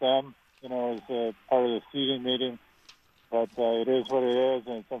against them, as a part of the seeding meeting. But it is what it is,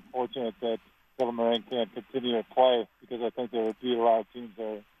 and it's unfortunate that Kettle-Moraine can't continue to play because I think there would be a lot of teams that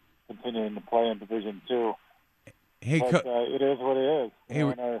are continuing to play in Division II. Hey, but it is what it is.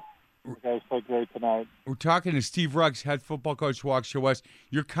 Hey, you guys played great tonight. We're talking to Steve Ruggs, head football coach, Waukesha West.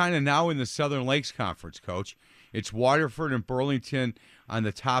 You're kind of now in the Southern Lakes Conference, Coach. It's Waterford and Burlington on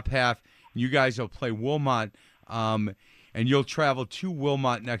the top half. You guys will play Wilmot, and you'll travel to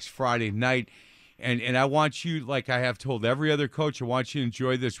Wilmot next Friday night. And I want you, like I have told every other coach, I want you to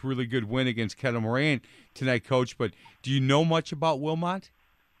enjoy this really good win against Kettle-Moraine tonight, Coach. But do you know much about Wilmot?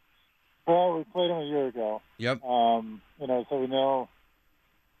 Well, we played them a year ago. Yep. So we know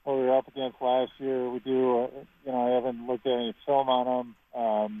what we were up against last year. We do, I haven't looked at any film on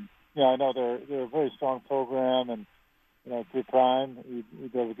them. I know they're a very strong program, and, Drew Prime, he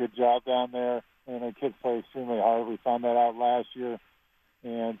does a good job down there, and the kids play extremely hard. We found that out last year,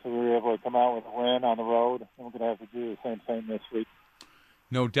 and so we were able to come out with a win on the road, and we're going to have to do the same thing this week.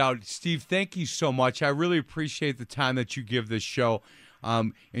 No doubt. Steve, thank you so much. I really appreciate the time that you give this show.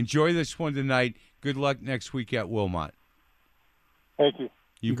 Enjoy this one tonight. Good luck next week at Wilmot. Thank you.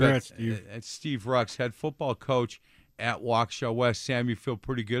 Congrats, Steve. It's Steve Ruggs, head football coach at Waukesha West. Sam, you feel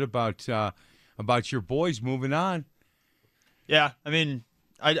pretty good about your boys moving on. Yeah, I mean,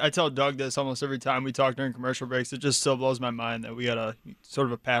 I tell Doug this almost every time we talk during commercial breaks. It just still blows my mind that we got a sort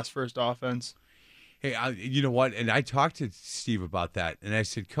of a pass-first offense. Hey, you know what? And I talked to Steve about that, and I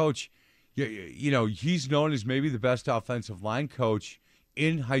said, Coach, he's known as maybe the best offensive line coach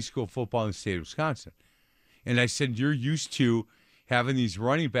in high school football in the state of Wisconsin. And I said, you're used to having these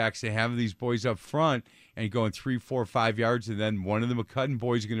running backs and having these boys up front and going 3, 4, 5 yards, and then one of the McCutton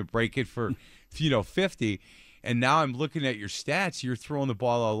boys is going to break it for, 50. And now I'm looking at your stats. You're throwing the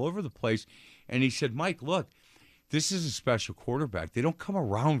ball all over the place. And he said, Mike, look, this is a special quarterback. They don't come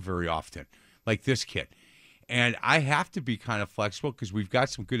around very often like this kid. And I have to be kind of flexible because we've got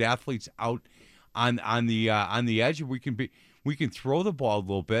some good athletes out on the edge, and we can throw the ball a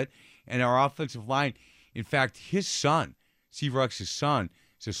little bit. And our offensive line, in fact, his son, Steve Ruggs' son,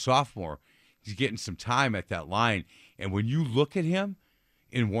 is a sophomore. He's getting some time at that line. And when you look at him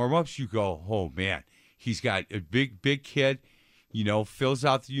in warm-ups, you go, oh, man, he's got a big kid, fills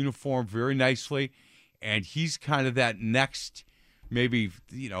out the uniform very nicely. And he's kind of that next, maybe,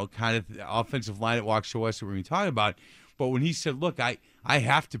 kind of the offensive line at Waukesha West that we're going to be talking about. But when he said, look, I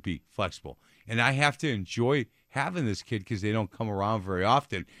have to be flexible, and I have to enjoy having this kid because they don't come around very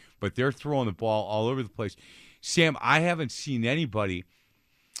often, but they're throwing the ball all over the place. Sam, I haven't seen a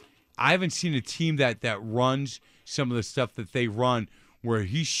team that runs some of the stuff that they run where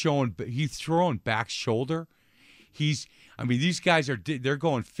he's throwing back shoulder. These guys they're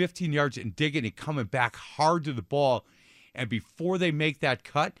going 15 yards and digging and coming back hard to the ball. And before they make that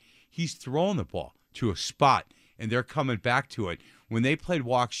cut, he's throwing the ball to a spot, and they're coming back to it. When they played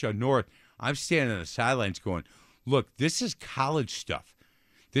Waukesha North, I'm standing on the sidelines going, look, this is college stuff.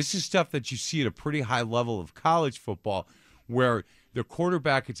 This is stuff that you see at a pretty high level of college football where the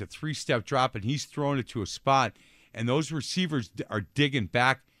quarterback, it's a 3-step drop, and he's throwing it to a spot, and those receivers are digging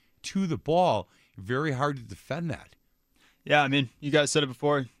back to the ball. Very hard to defend that. Yeah, I mean, you guys said it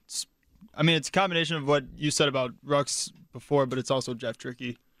before. It's a combination of what you said about Rux before, but it's also Jeff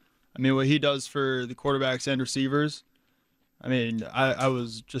Trickey. I mean, what he does for the quarterbacks and receivers, I mean, I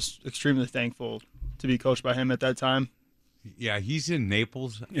was just extremely thankful to be coached by him at that time. Yeah, he's in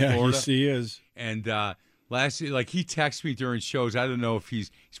Naples, Florida. Florida. He is. And last year, he texts me during shows. I don't know if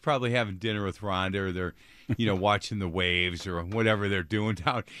he's probably having dinner with Rhonda, or they're, watching the waves or whatever they're doing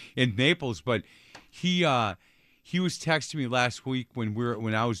down in Naples. But he was texting me last week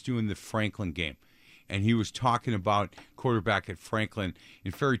when I was doing the Franklin game, and he was talking about quarterback at Franklin.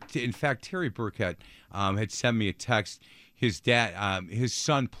 In fact, Terry Burkett had sent me a text. His dad, his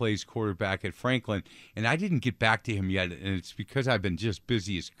son plays quarterback at Franklin, and I didn't get back to him yet, and it's because I've been just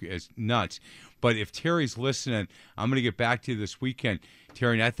busy as nuts. But if Terry's listening, I'm going to get back to you this weekend,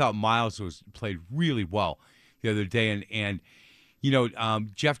 Terry. And I thought Miles played really well the other day, and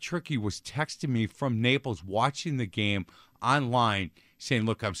Jeff Trickey was texting me from Naples, watching the game online, saying,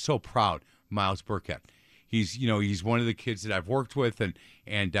 "Look, I'm so proud, Miles Burkett. He's one of the kids that I've worked with,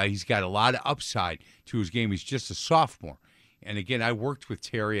 and he's got a lot of upside to his game. He's just a sophomore." And again, I worked with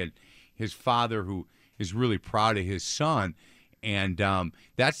Terry and his father, who is really proud of his son, and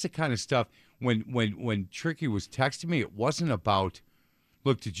that's the kind of stuff. When Trickey was texting me, it wasn't about,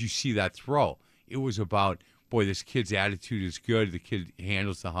 "Look, did you see that throw?" It was about, boy, this kid's attitude is good. The kid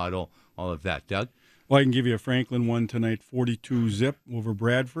handles the huddle, all of that. Doug? Well, I can give you a Franklin one tonight, 42-zip over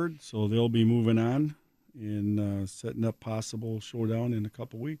Bradford, so they'll be moving on and setting up possible showdown in a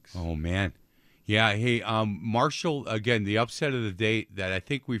couple weeks. Oh, man. Yeah, hey, Marshall, again, the upset of the day that I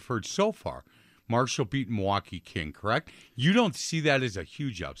think we've heard so far, Marshall beat Milwaukee King, correct? You don't see that as a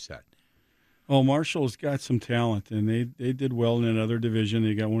huge upset. Well, Marshall's got some talent, and they did well in another division.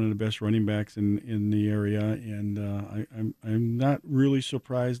 They got one of the best running backs in the area, and I'm not really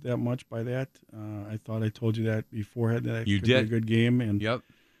surprised that much by that. I thought I told you that beforehand. That you could did. Be a good game. And yep.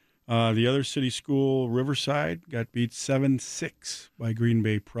 The other city school, Riverside, got beat 7-6 by Green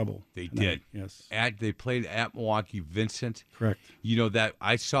Bay Preble. They tonight. did. Yes. They played at Milwaukee Vincent. Correct. That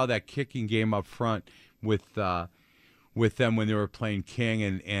I saw that kicking game up front with them when they were playing King,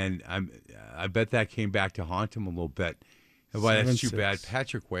 and I bet that came back to haunt them a little bit. Well, that's too bad.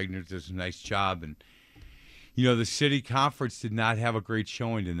 Patrick Wagner does a nice job, and the city conference did not have a great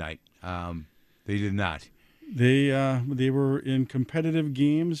showing tonight. They did not. They were in competitive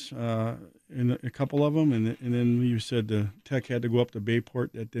games in a couple of them, and then you said the Tech had to go up to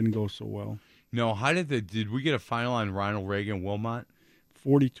Bayport. That didn't go so well. No, how did we get a final on Ronald Reagan Wilmot?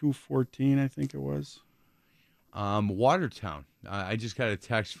 42-14, I think it was. Watertown. I just got a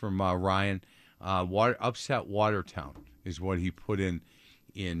text from Ryan. Upset Watertown is what he put in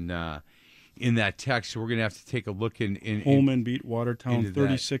that text. So we're gonna have to take a look in Holman beat Watertown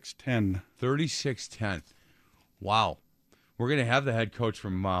 36-10. 36-10. Wow. We're gonna have the head coach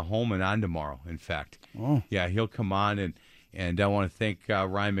from Holman on tomorrow. In fact, yeah, he'll come on, and I want to thank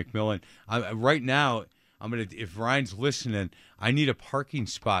Ryan McMillan. Right now, if Ryan's listening, I need a parking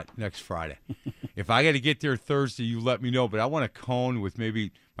spot next Friday. If I got to get there Thursday, you let me know. But I want a cone with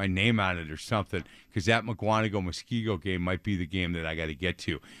maybe my name on it or something, because that McGuanago-Muskego game might be the game that I got to get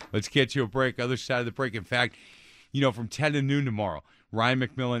to. Let's get to a break. Other side of the break. In fact, from 10 to noon tomorrow, Ryan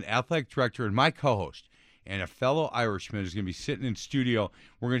McMillan, athletic director, and my co-host, and a fellow Irishman is going to be sitting in studio.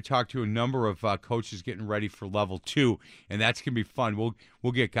 We're going to talk to a number of coaches getting ready for level 2, and that's going to be fun.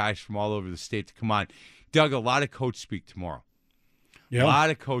 We'll get guys from all over the state to come on. Doug, a lot of coach speak tomorrow. Yeah. A lot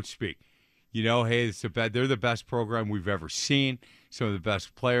of coach speak. Hey, they're the best program we've ever seen. Some of the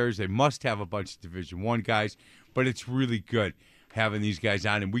best players. They must have a bunch of Division I guys, but it's really good having these guys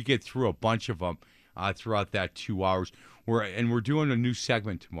on, and we get through a bunch of them throughout that 2 hours. We're doing a new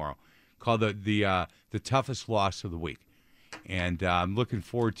segment tomorrow called the toughest loss of the week, and I'm looking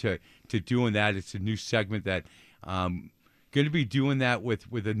forward to doing that. It's a new segment that going to be doing that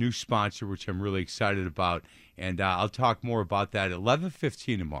with a new sponsor, which I'm really excited about, and I'll talk more about that at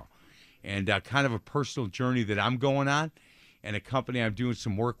 11:15 tomorrow. And kind of a personal journey that I'm going on, and a company I'm doing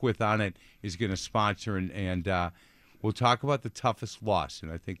some work with on it is going to sponsor, and we'll talk about the toughest loss,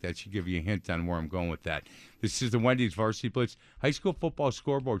 and I think that should give you a hint on where I'm going with that. This is the Wendy's Varsity Blitz High School Football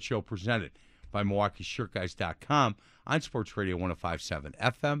Scoreboard Show presented by MilwaukeeShirtGuys.com on Sports Radio 105.7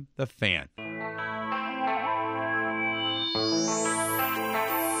 FM, The Fan.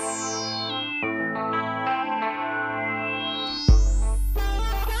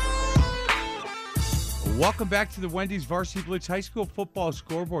 Welcome back to the Wendy's Varsity Blitz High School Football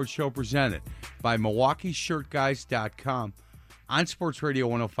Scoreboard Show presented by MilwaukeeShirtGuys.com on Sports Radio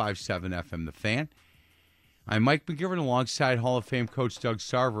 105.7 FM The Fan. I'm Mike McGivern alongside Hall of Fame coach Doug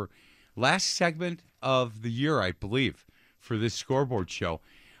Sarver. Last segment of the year, I believe, for this scoreboard show.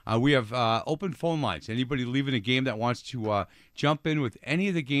 We have open phone lines. Anybody leaving a game that wants to jump in with any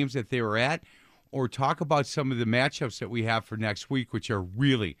of the games that they were at or talk about some of the matchups that we have for next week, which are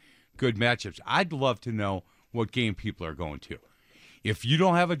really good matchups. I'd love to know what game people are going to. If you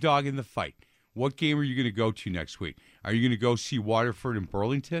don't have a dog in the fight, what game are you going to go to next week? Are you going to go see Waterford and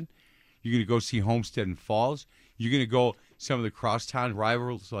Burlington? You're going to go see Homestead and Falls? You're going to go some of the crosstown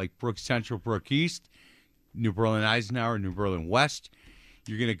rivals like Brook Central, Brook East, New Berlin Eisenhower, New Berlin West.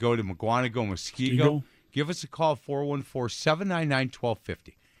 You're going to go to McGuanago, Muskego. Give us a call,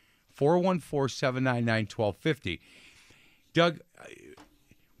 414-799-1250. 414-799-1250. Doug,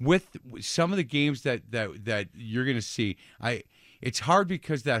 with some of the games that you're going to see, it's hard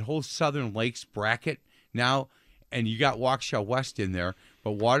because that whole Southern Lakes bracket now, and you got Waukesha West in there,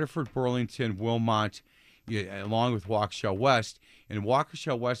 but Waterford, Burlington, Wilmot, along with Waukesha West, and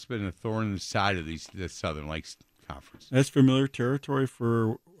Waukesha West has been a thorn in the side of the Southern Lakes Conference. That's familiar territory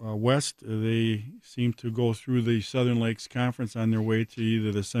for West. They seem to go through the Southern Lakes Conference on their way to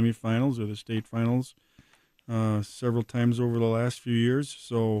either the semifinals or the state finals several times over the last few years.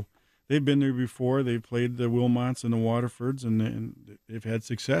 So they've been there before. They've played the Wilmots and the Waterfords, and they've had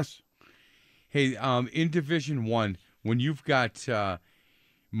success. Hey, in Division I, when you've got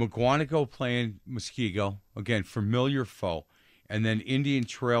McGuanago playing Muskego, again, familiar foe, and then Indian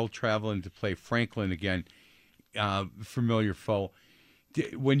Trail traveling to play Franklin again, familiar foe.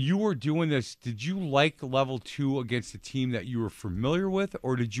 When you were doing this, did you like level 2 against a team that you were familiar with,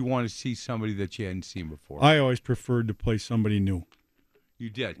 or did you want to see somebody that you hadn't seen before? I always preferred to play somebody new. You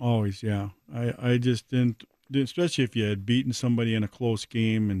did? Always, yeah. I just didn't, especially if you had beaten somebody in a close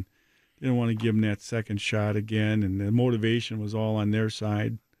game and didn't want to give them that second shot again, and the motivation was all on their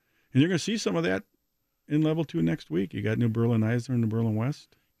side. And you're going to see some of that in level 2 next week. You got New Berlin Eisner and New Berlin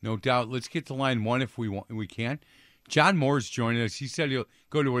West. No doubt. Let's get to line 1 if we can. John Moore's joining us. He said he'll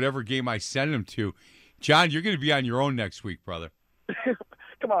go to whatever game I send him to. John, you're going to be on your own next week, brother.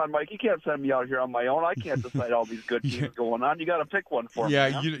 Come on, Mike. You can't send me out here on my own. I can't decide all these good teams going on. You got to pick one for me.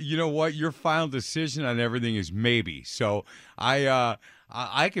 Yeah, you know what? Your final decision on everything is maybe. So I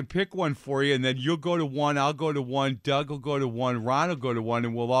can pick one for you, and then you'll go to one, I'll go to one, Doug will go to one, Ron will go to one,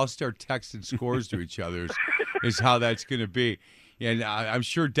 and we'll all start texting scores to each other is how that's going to be. And I'm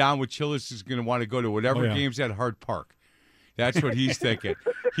sure Don Wachillis is going to want to go to whatever game's at Hart Park. That's what he's thinking.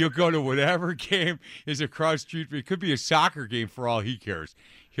 He'll go to whatever game is across the street. It could be a soccer game for all he cares.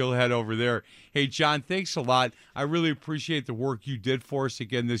 He'll head over there. Hey, John, thanks a lot. I really appreciate the work you did for us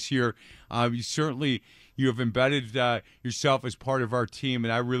again this year. You have embedded yourself as part of our team,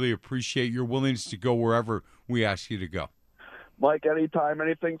 and I really appreciate your willingness to go wherever we ask you to go. Mike, anytime,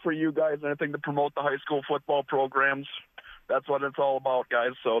 anything for you guys, anything to promote the high school football programs. That's what it's all about,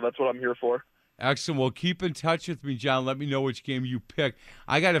 guys, so that's what I'm here for. Excellent. Well, keep in touch with me, John. Let me know which game you pick.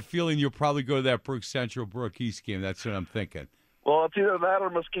 I got a feeling you'll probably go to that Brook Central, Brook East game. That's what I'm thinking. Well, it's either that or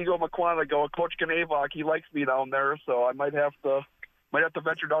Muskego, McQuanago. Coach Kanavok, he likes me down there, so I might have to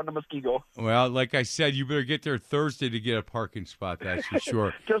venture down to Muskego. Well, like I said, you better get there Thursday to get a parking spot, that's for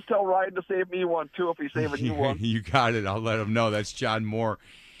sure. Just tell Ryan to save me one, too, if he's saving you one. You got it. I'll let him know. That's John Moore.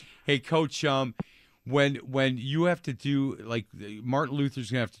 Hey, Coach, when you have to do, like, Martin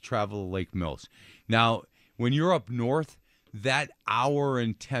Luther's going to have to travel to Lake Mills. Now, when you're up north, that hour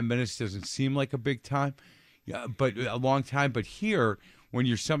and 10 minutes doesn't seem like a big time, but a long time. But here, when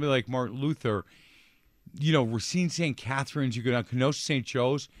you're somebody like Martin Luther, you know, Racine St. Catherine's, you go down Kenosha St.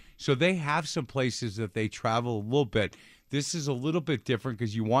 Joe's, so they have some places that they travel a little bit. This is a little bit different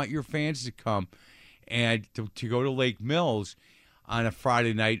because you want your fans to come, and to go to Lake Mills on a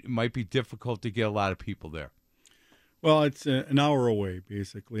Friday night, it might be difficult to get a lot of people there. Well, it's an hour away,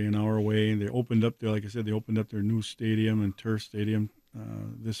 basically, an hour away. And they opened up their, like I said, they opened up their new stadium and turf stadium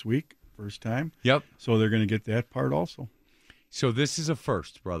this week, first time. Yep. So they're going to get that part also. So this is a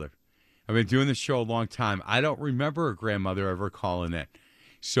first, brother. I've been doing this show a long time. I don't remember a grandmother ever calling it.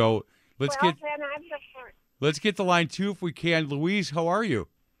 So let's then I'm the first. Let's get to line 2 if we can. Louise, how are you?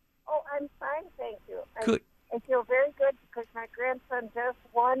 Oh, I'm fine, thank you. Good. I feel very good because my grandson just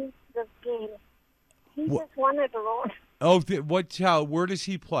won this game. He just won it alone. Oh, where does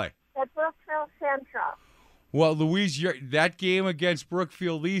he play? At Brookfield Central. Well, Louise, that game against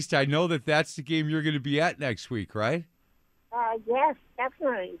Brookfield East, I know that's the game you're going to be at next week, right? Yes,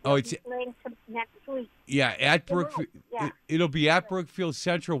 definitely. It's playing next week. Yeah, at Brookfield. Yeah. It'll be at Brookfield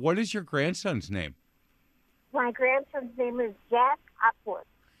Central. What is your grandson's name? My grandson's name is Jack Upwood.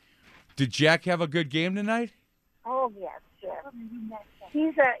 Did Jack have a good game tonight? Oh, yes. He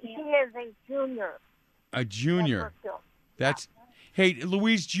is a junior. A junior. That's. Hey,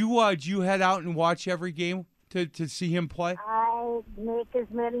 Louise, do you head out and watch every game to see him play? I make as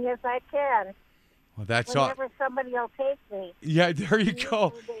many as I can. Well, that's Whenever somebody will take me. Yeah, there you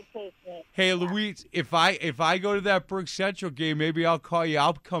go. They take me. Hey, Louise, if I go to that Brook Central game, maybe I'll call you.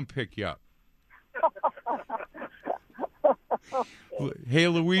 I'll come pick you up. Hey,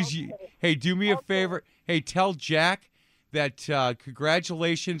 Louise, hey, do me a favor. Hey, tell Jack that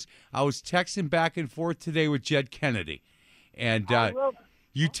congratulations. I was texting back and forth today with Jed Kennedy, and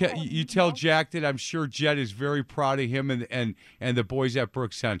you tell Jack that I'm sure Jed is very proud of him and the boys at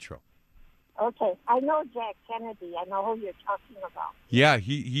Brook Central. Okay, I know Jack Kennedy. I know who you're talking about. Yeah,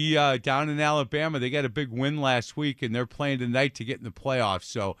 he down in Alabama, they got a big win last week, and they're playing tonight to get in the playoffs.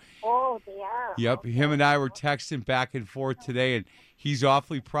 So, they are. Yep, Okay. him and I were texting back and forth today, and he's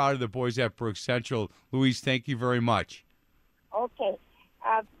awfully proud of the boys at Brook Central. Louise, thank you very much. Okay.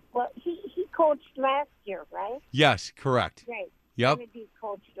 Well, he coached last year, right? Yes, correct. Right. Yep. Kennedy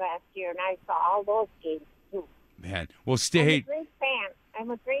coached last year, and I saw all those games too. Man, well, I'm a stay. great fan.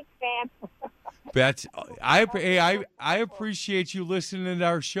 I'm a great fan. That's I appreciate you listening to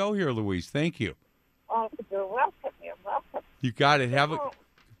our show here, Louise. Thank you. Oh, you're welcome. You're welcome. You got it. Have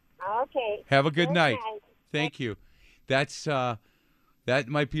a good night. Thank you. That's that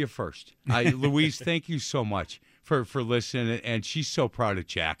might be a first. Louise, thank you so much for listening, and she's so proud of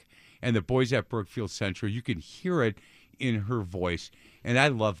Jack and the boys at Brookfield Central. You can hear it in her voice, and I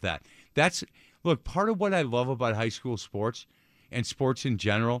love that. Look, part of what I love about high school sports and sports in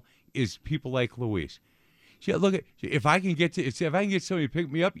general is people like Louise. Look, if I can get somebody to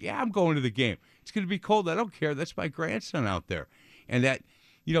pick me up, yeah, I'm going to the game. It's going to be cold. I don't care. That's my grandson out there. And that,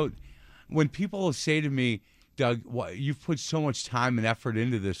 when people say to me, Doug, you've put so much time and effort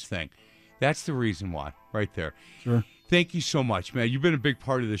into this thing, that's the reason why, right there. Sure. Thank you so much, man. You've been a big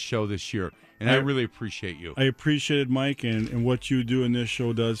part of the show this year, and I really appreciate you. I appreciate it, Mike, and what you do in this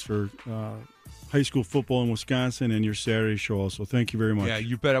show does for high school football in Wisconsin and your Saturday show also. Thank you very much. Yeah,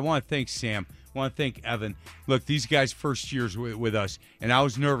 you bet. I want to thank Sam. I want to thank Evan. Look, these guys' first years with us, and I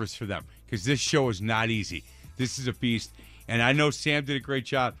was nervous for them because this show is not easy. This is a beast, and I know Sam did a great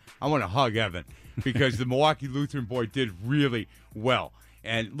job. I want to hug Evan because the Milwaukee Lutheran boy did really well.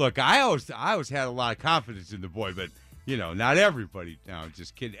 And look, I always had a lot of confidence in the boy, but not everybody. No,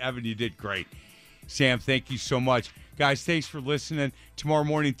 just kidding. Evan, you did great. Sam, thank you so much. Guys, thanks for listening. Tomorrow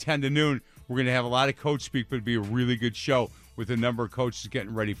morning, 10 to noon, we're going to have a lot of coach speak, but it'll be a really good show with a number of coaches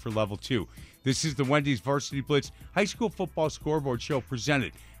getting ready for level 2. This is the Wendy's Varsity Blitz High School Football Scoreboard Show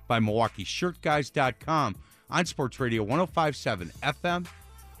presented by MilwaukeeShirtGuys.com on Sports Radio 105.7 FM,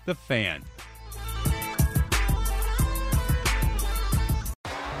 The Fan.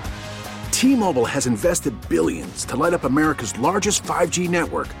 T-Mobile has invested billions to light up America's largest 5G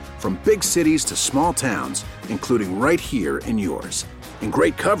network, from big cities to small towns, including right here in yours. And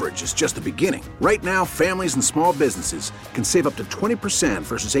great coverage is just the beginning. Right now, families and small businesses can save up to 20%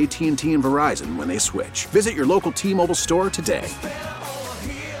 versus AT&T and Verizon when they switch. Visit your local T-Mobile store today.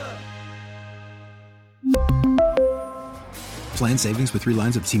 Plan savings with 3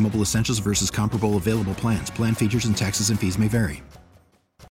 lines of T-Mobile Essentials versus comparable available plans. Plan features and taxes and fees may vary.